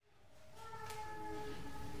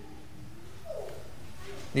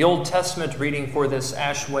The Old Testament reading for this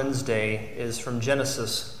Ash Wednesday is from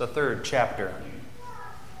Genesis, the 3rd chapter.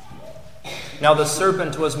 Now the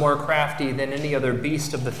serpent was more crafty than any other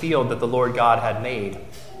beast of the field that the Lord God had made.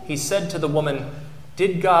 He said to the woman,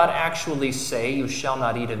 "Did God actually say, 'You shall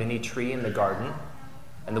not eat of any tree in the garden'?"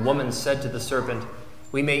 And the woman said to the serpent,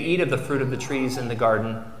 "We may eat of the fruit of the trees in the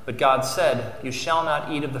garden, but God said, 'You shall not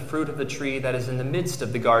eat of the fruit of the tree that is in the midst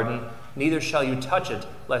of the garden, neither shall you touch it,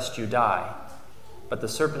 lest you die.' But the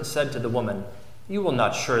serpent said to the woman, 'You will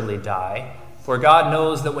not surely die, for God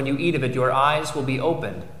knows that when you eat of it, your eyes will be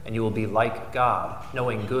opened, and you will be like God,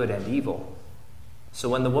 knowing good and evil.' So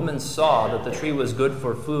when the woman saw that the tree was good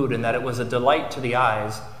for food, and that it was a delight to the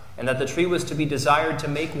eyes, and that the tree was to be desired to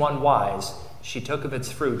make one wise, she took of its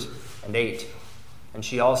fruit and ate. And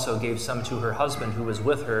she also gave some to her husband who was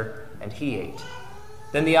with her, and he ate.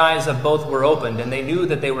 Then the eyes of both were opened, and they knew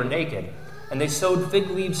that they were naked. And they sewed fig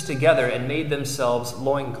leaves together and made themselves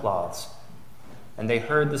loincloths. And they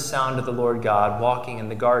heard the sound of the Lord God walking in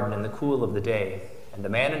the garden in the cool of the day. And the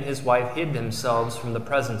man and his wife hid themselves from the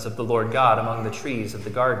presence of the Lord God among the trees of the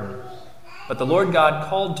garden. But the Lord God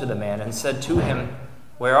called to the man and said to him,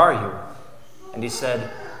 'Where are you?' And he said,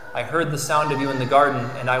 'I heard the sound of you in the garden,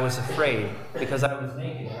 and I was afraid, because I was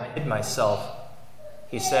naked and I hid myself.'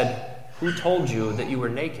 He said, 'Who told you that you were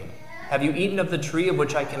naked? Have you eaten of the tree of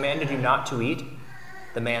which I commanded you not to eat?'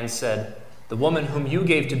 The man said, 'The woman whom you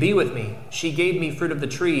gave to be with me, she gave me fruit of the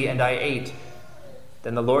tree, and I ate.'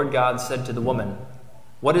 Then the Lord God said to the woman,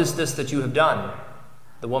 'What is this that you have done?'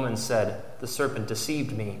 The woman said, 'The serpent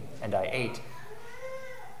deceived me, and I ate.'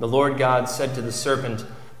 The Lord God said to the serpent,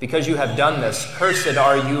 'Because you have done this, cursed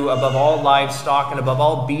are you above all livestock and above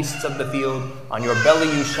all beasts of the field. On your belly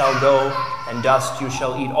you shall go, and dust you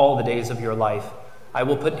shall eat all the days of your life. I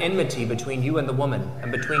will put enmity between you and the woman,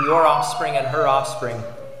 and between your offspring and her offspring.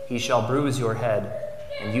 He shall bruise your head,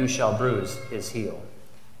 and you shall bruise his heel.'"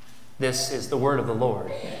 This is the word of the Lord.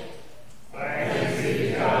 Thanks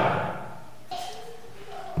be to God.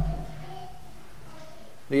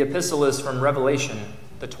 The epistle is from Revelation,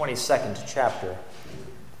 the 22nd chapter.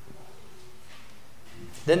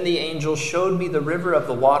 "Then the angel showed me the river of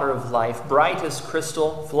the water of life, bright as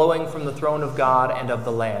crystal, flowing from the throne of God and of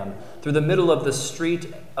the Lamb. Through the middle of the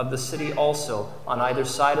street of the city also, on either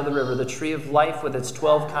side of the river, the tree of life with its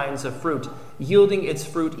 12 kinds of fruit, yielding its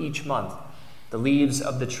fruit each month. The leaves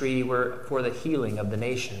of the tree were for the healing of the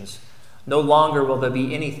nations. No longer will there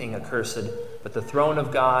be anything accursed, but the throne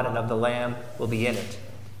of God and of the Lamb will be in it,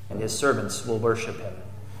 and his servants will worship him.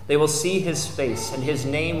 They will see his face, and his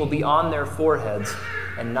name will be on their foreheads,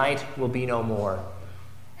 and night will be no more.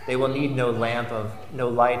 They will need no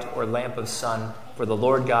light or lamp of sun, for the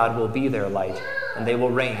Lord God will be their light, and they will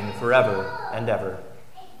reign forever and ever."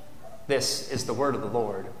 This is the word of the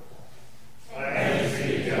Lord. Thanks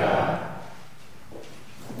be to God.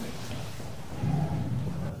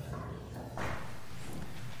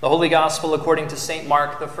 The Holy Gospel according to St.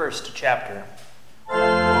 Mark, the 1st chapter.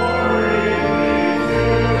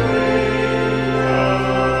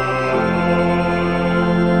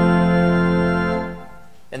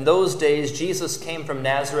 In those days, Jesus came from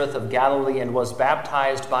Nazareth of Galilee and was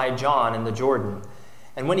baptized by John in the Jordan.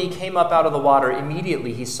 And when he came up out of the water,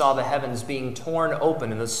 immediately he saw the heavens being torn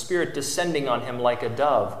open and the Spirit descending on him like a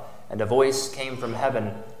dove. And a voice came from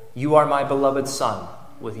heaven, "You are my beloved Son.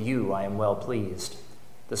 With you I am well pleased."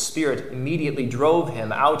 The Spirit immediately drove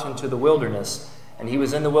him out into the wilderness, and he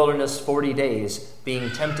was in the wilderness 40 days, being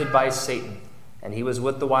tempted by Satan. And he was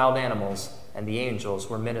with the wild animals, and the angels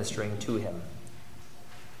were ministering to him.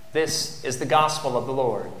 This is the gospel of the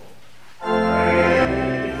Lord.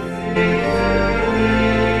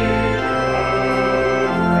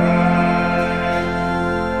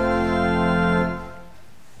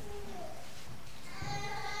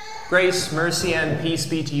 Grace, mercy, and peace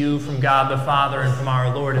be to you from God the Father and from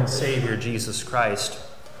our Lord and Savior, Jesus Christ.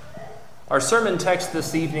 Our sermon text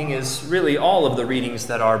this evening is really all of the readings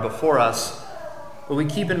that are before us, but we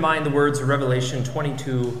keep in mind the words of Revelation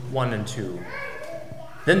 22, 1 and 2.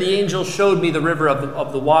 "Then the angel showed me the river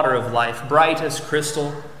of the water of life, bright as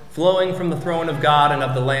crystal, flowing from the throne of God and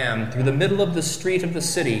of the Lamb, through the middle of the street of the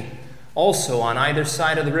city. Also on either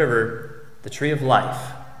side of the river, the tree of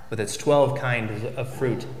life, with its 12 kinds of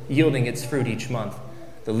fruit, yielding its fruit each month.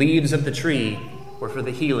 The leaves of the tree were for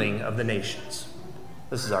the healing of the nations."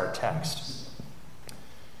 This is our text.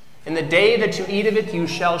 "In the day that you eat of it, you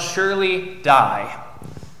shall surely die."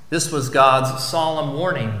 This was God's solemn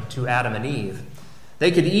warning to Adam and Eve. They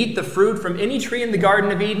could eat the fruit from any tree in the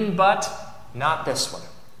Garden of Eden, but not this one.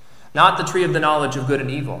 Not the tree of the knowledge of good and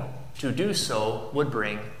evil. To do so would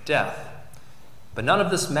bring death. But none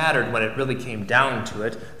of this mattered when it really came down to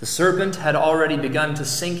it. The serpent had already begun to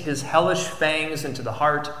sink his hellish fangs into the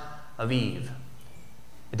heart of Eve.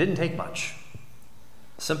 It didn't take much.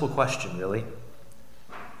 A simple question, really.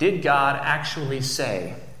 Did God actually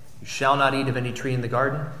say, "You shall not eat of any tree in the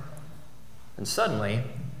garden"? And suddenly,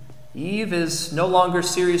 Eve is no longer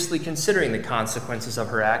seriously considering the consequences of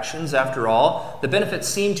her actions. After all, the benefits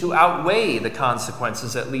seem to outweigh the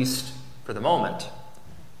consequences, at least for the moment.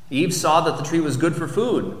 Eve saw that the tree was good for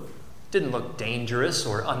food. It didn't look dangerous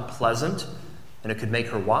or unpleasant, and it could make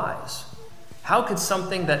her wise. How could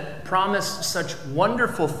something that promised such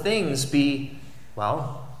wonderful things be,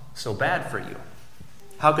 well, so bad for you?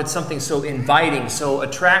 How could something so inviting, so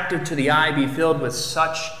attractive to the eye be filled with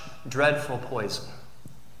such dreadful poison?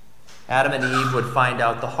 Adam and Eve would find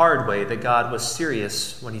out the hard way that God was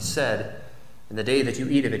serious when he said, "In the day that you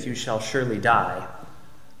eat of it, you shall surely die.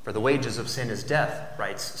 For the wages of sin is death,"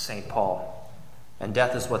 writes St. Paul. And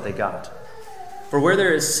death is what they got. For where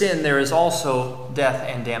there is sin, there is also death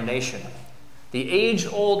and damnation. The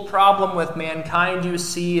age-old problem with mankind, you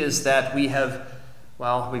see, is that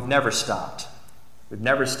we've never stopped. We've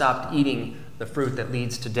never stopped eating the fruit that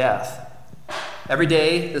leads to death. Every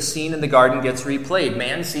day, the scene in the garden gets replayed.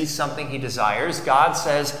 Man sees something he desires. God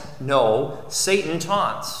says, no. Satan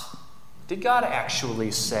taunts. Did God actually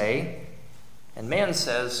say? And man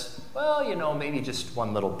says, well, maybe just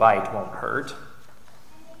one little bite won't hurt.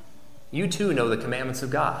 You too know the commandments of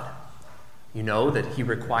God. You know that he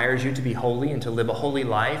requires you to be holy and to live a holy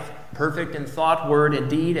life, perfect in thought, word, and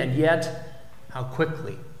deed, and yet how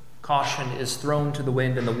quickly caution is thrown to the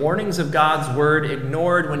wind and the warnings of God's word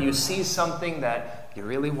ignored when you see something that you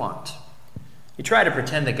really want. You try to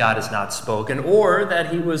pretend that God has not spoken, or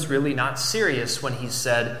that he was really not serious when he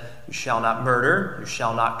said, "You shall not murder, you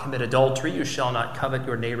shall not commit adultery, you shall not covet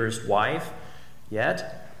your neighbor's wife."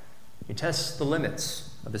 Yet, you test the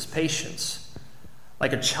limits of his patience.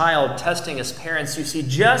 Like a child testing his parents, you see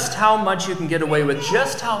just how much you can get away with,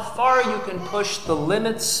 just how far you can push the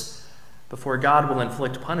limits before God will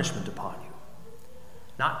inflict punishment upon you.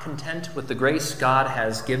 Not content with the grace God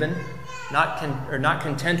has given, not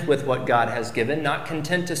content with what God has given, not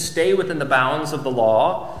content to stay within the bounds of the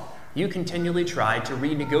law, you continually try to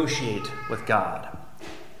renegotiate with God.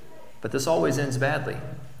 But this always ends badly.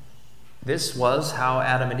 This was how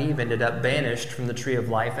Adam and Eve ended up banished from the tree of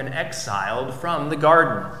life and exiled from the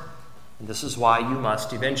garden. And this is why you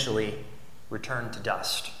must eventually return to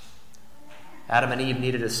dust. Adam and Eve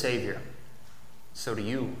needed a Savior. So do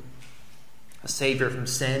you. A Savior from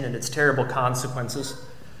sin and its terrible consequences.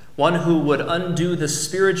 One who would undo the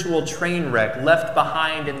spiritual train wreck left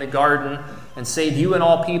behind in the garden and save you and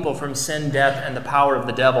all people from sin, death, and the power of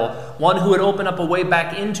the devil. One who would open up a way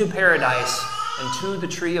back into paradise and to the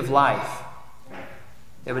tree of life.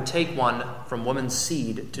 It would take one from woman's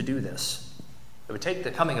seed to do this. It would take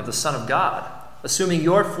the coming of the Son of God, assuming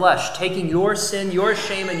your flesh, taking your sin, your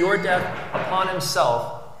shame, and your death upon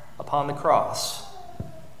himself upon the cross.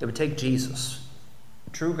 It would take Jesus,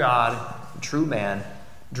 true God, true man,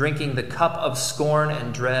 drinking the cup of scorn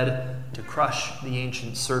and dread to crush the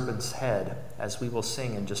ancient serpent's head, as we will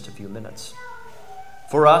sing in just a few minutes.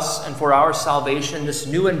 For us and for our salvation, this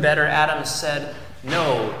new and better Adam said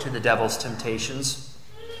no to the devil's temptations.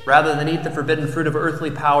 Rather than eat the forbidden fruit of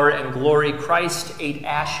earthly power and glory, Christ ate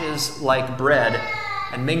ashes like bread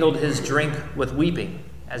and mingled his drink with weeping,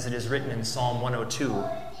 as it is written in Psalm 102.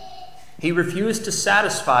 He refused to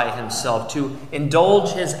satisfy himself, to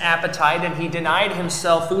indulge his appetite, and he denied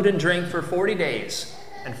himself food and drink for 40 days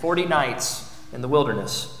and 40 nights in the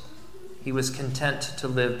wilderness. He was content to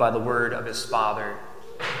live by the word of his Father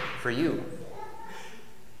for you.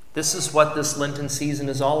 This is what this Lenten season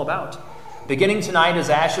is all about. Beginning tonight, as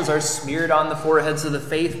ashes are smeared on the foreheads of the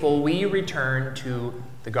faithful, we return to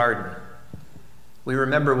the garden. We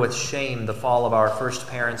remember with shame the fall of our first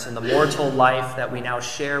parents and the mortal life that we now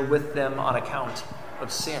share with them on account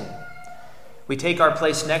of sin. We take our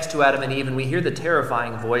place next to Adam and Eve, and we hear the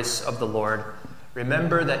terrifying voice of the Lord.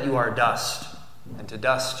 Remember that you are dust, and to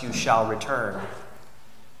dust you shall return.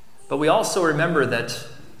 But we also remember that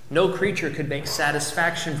no creature could make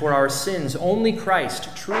satisfaction for our sins. Only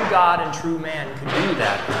Christ, true God and true man, could do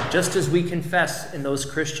that, just as we confess in those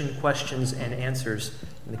Christian questions and answers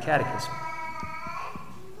in the Catechism.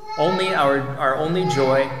 Only our only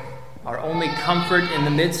joy, our only comfort in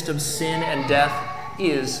the midst of sin and death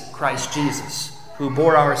is Christ Jesus, who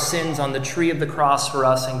bore our sins on the tree of the cross for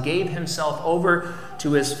us and gave himself over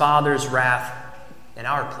to his Father's wrath in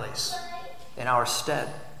our place, in our stead.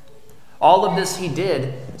 All of this he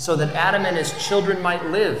did so that Adam and his children might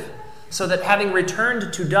live, so that having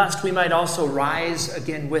returned to dust, we might also rise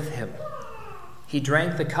again with him. He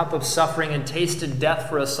drank the cup of suffering and tasted death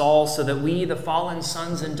for us all, so that we, the fallen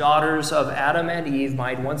sons and daughters of Adam and Eve,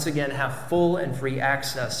 might once again have full and free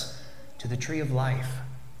access to the tree of life.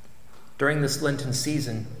 During this Lenten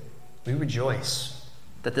season, we rejoice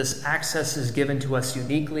that this access is given to us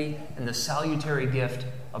uniquely in the salutary gift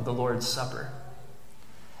of the Lord's Supper.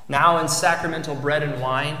 Now in sacramental bread and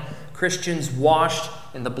wine, Christians washed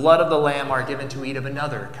in the blood of the Lamb are given to eat of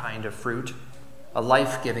another kind of fruit, a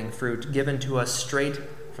life-giving fruit given to us straight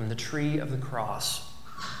from the tree of the cross.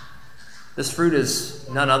 This fruit is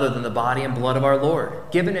none other than the body and blood of our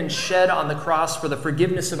Lord, given and shed on the cross for the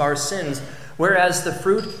forgiveness of our sins, whereas the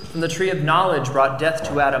fruit from the tree of knowledge brought death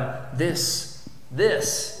to Adam.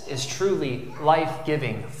 This is truly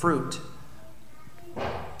life-giving fruit.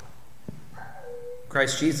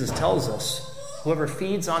 Christ Jesus tells us, whoever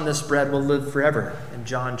feeds on this bread will live forever, in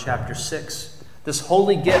John chapter 6. This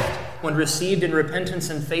holy gift, when received in repentance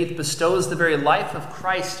and faith, bestows the very life of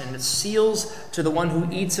Christ, and it seals to the one who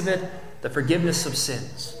eats of it the forgiveness of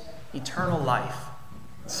sins, eternal life,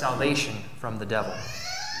 salvation from the devil.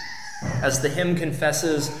 As the hymn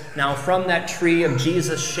confesses, now from that tree of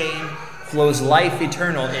Jesus' shame flows life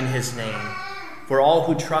eternal in his name. For all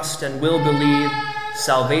who trust and will believe,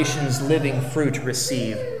 salvation's living fruit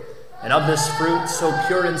receive. And of this fruit, so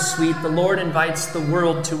pure and sweet, the Lord invites the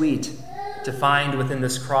world to eat, to find within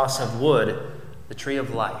this cross of wood the tree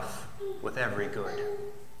of life with every good.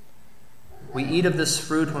 We eat of this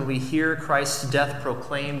fruit when we hear Christ's death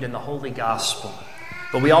proclaimed in the Holy Gospel,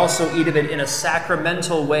 but we also eat of it in a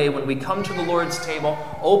sacramental way when we come to the Lord's table,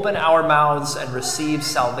 open our mouths, and receive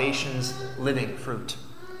salvation's living fruit.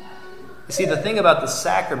 You see, the thing about the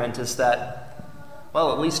sacrament is that,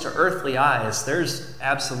 well, at least to earthly eyes, there's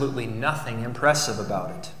absolutely nothing impressive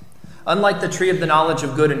about it. Unlike the tree of the knowledge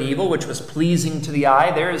of good and evil, which was pleasing to the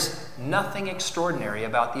eye, there is nothing extraordinary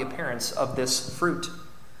about the appearance of this fruit.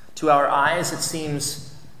 To our eyes, it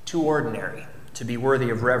seems too ordinary to be worthy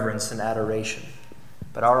of reverence and adoration.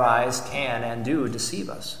 But our eyes can and do deceive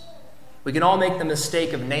us. We can all make the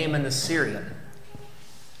mistake of Naaman the Syrian,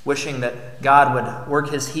 wishing that God would work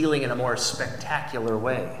his healing in a more spectacular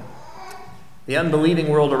way. The unbelieving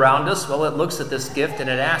world around us, well, it looks at this gift and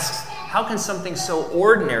it asks, how can something so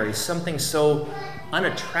ordinary, something so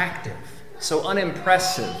unattractive, so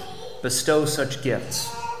unimpressive, bestow such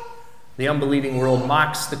gifts? The unbelieving world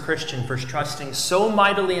mocks the Christian for trusting so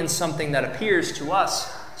mightily in something that appears to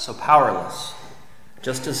us so powerless,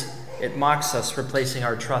 just as it mocks us for placing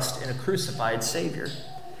our trust in a crucified Savior.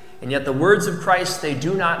 And yet the words of Christ, they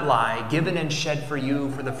do not lie, given and shed for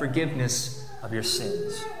you for the forgiveness of your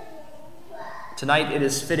sins. Tonight it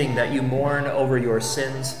is fitting that you mourn over your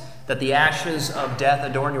sins, that the ashes of death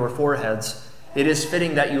adorn your foreheads. It is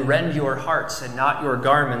fitting that you rend your hearts and not your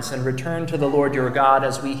garments and return to the Lord your God,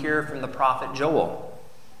 as we hear from the prophet Joel.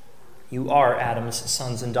 You are Adam's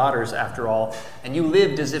sons and daughters, after all, and you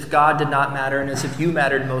lived as if God did not matter and as if you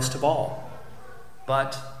mattered most of all.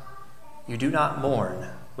 But you do not mourn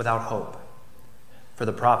without hope. For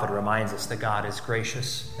the prophet reminds us that God is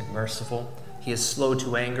gracious and merciful. He is slow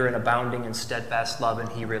to anger and abounding in steadfast love, and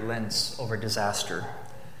he relents over disaster.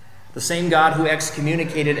 The same God who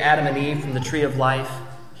excommunicated Adam and Eve from the tree of life,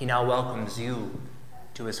 he now welcomes you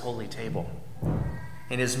to his holy table.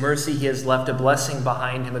 In his mercy, he has left a blessing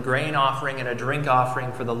behind him, a grain offering and a drink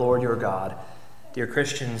offering for the Lord your God. Dear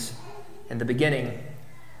Christians, in the beginning,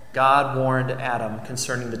 God warned Adam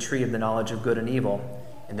concerning the tree of the knowledge of good and evil.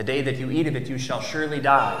 In the day that you eat of it, you shall surely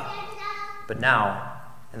die. But now,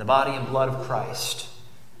 in the body and blood of Christ,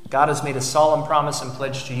 God has made a solemn promise and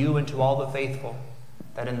pledge to you and to all the faithful,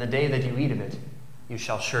 that in the day that you eat of it, you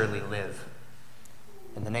shall surely live.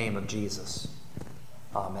 In the name of Jesus,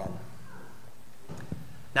 amen.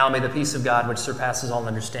 Now may the peace of God, which surpasses all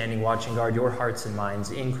understanding, watch and guard your hearts and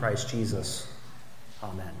minds in Christ Jesus.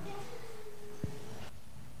 Amen.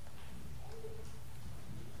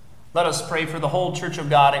 Let us pray for the whole Church of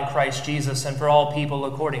God in Christ Jesus and for all people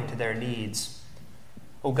according to their needs.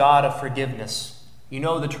 O God of forgiveness, you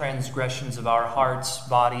know the transgressions of our hearts,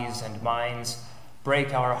 bodies, and minds.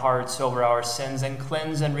 Break our hearts over our sins and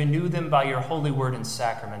cleanse and renew them by your holy word and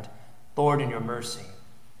sacrament. Lord, in your mercy.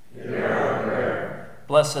 Hear our prayer.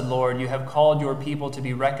 Blessed Lord, you have called your people to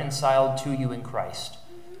be reconciled to you in Christ.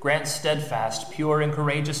 Grant steadfast, pure, and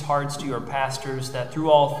courageous hearts to your pastors, that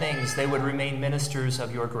through all things they would remain ministers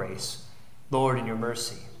of your grace. Lord, in your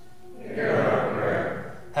mercy. Hear our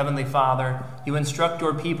prayer. Heavenly Father, you instruct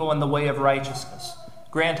your people in the way of righteousness.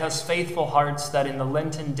 Grant us faithful hearts, that in the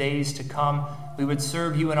Lenten days to come we would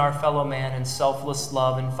serve you and our fellow man in selfless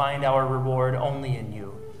love and find our reward only in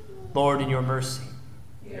you. Lord, in your mercy.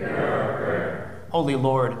 Hear our prayer. Holy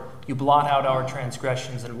Lord, you blot out our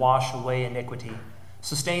transgressions and wash away iniquity.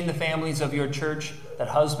 Sustain the families of your church, that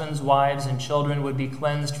husbands, wives, and children would be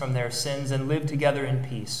cleansed from their sins and live together in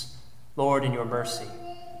peace. Lord, in your mercy.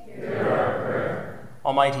 Hear our prayer.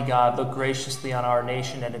 Almighty God, look graciously on our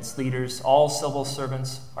nation and its leaders, all civil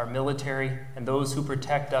servants, our military, and those who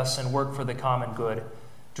protect us and work for the common good.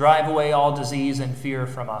 Drive away all disease and fear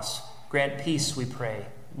from us. Grant peace, we pray.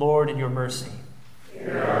 Lord, in your mercy.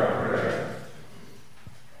 Hear our prayer.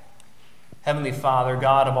 Heavenly Father,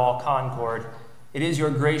 God of all concord, it is your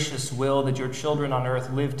gracious will that your children on earth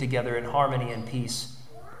live together in harmony and peace.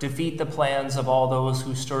 Defeat the plans of all those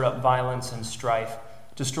who stir up violence and strife.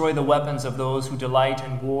 Destroy the weapons of those who delight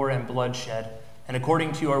in war and bloodshed, and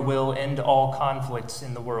according to your will, end all conflicts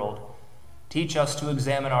in the world. Teach us to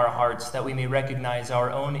examine our hearts, that we may recognize our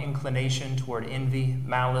own inclination toward envy,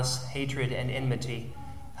 malice, hatred, and enmity.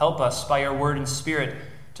 Help us, by your word and spirit,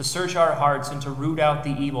 to search our hearts and to root out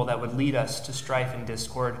the evil that would lead us to strife and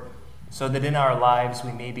discord, so that in our lives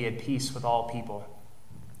we may be at peace with all people.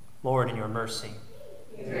 Lord, in your mercy.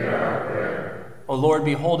 Hear our prayer. O Lord,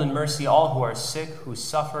 behold in mercy all who are sick, who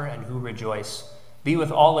suffer, and who rejoice. Be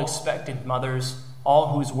with all expectant mothers,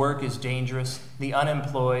 all whose work is dangerous, the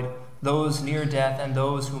unemployed, those near death, and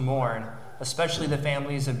those who mourn, especially the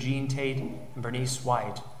families of Jean Tate and Bernice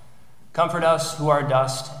White. Comfort us who are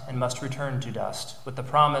dust and must return to dust, with the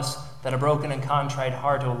promise that a broken and contrite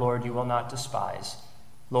heart, O Lord, you will not despise.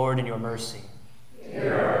 Lord, in your mercy.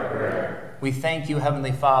 Hear our prayer. We thank you,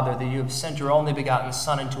 Heavenly Father, that you have sent your only begotten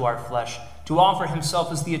Son into our flesh, to offer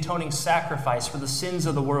himself as the atoning sacrifice for the sins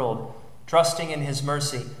of the world. Trusting in his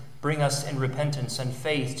mercy, bring us in repentance and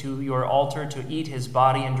faith to your altar to eat his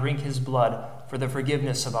body and drink his blood for the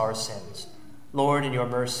forgiveness of our sins. Lord, in your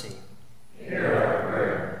mercy. Hear our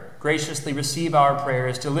prayer. Graciously receive our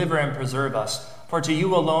prayers, deliver and preserve us. For to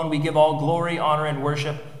you alone we give all glory, honor, and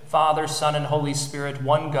worship, Father, Son, and Holy Spirit,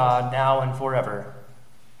 one God, now and forever.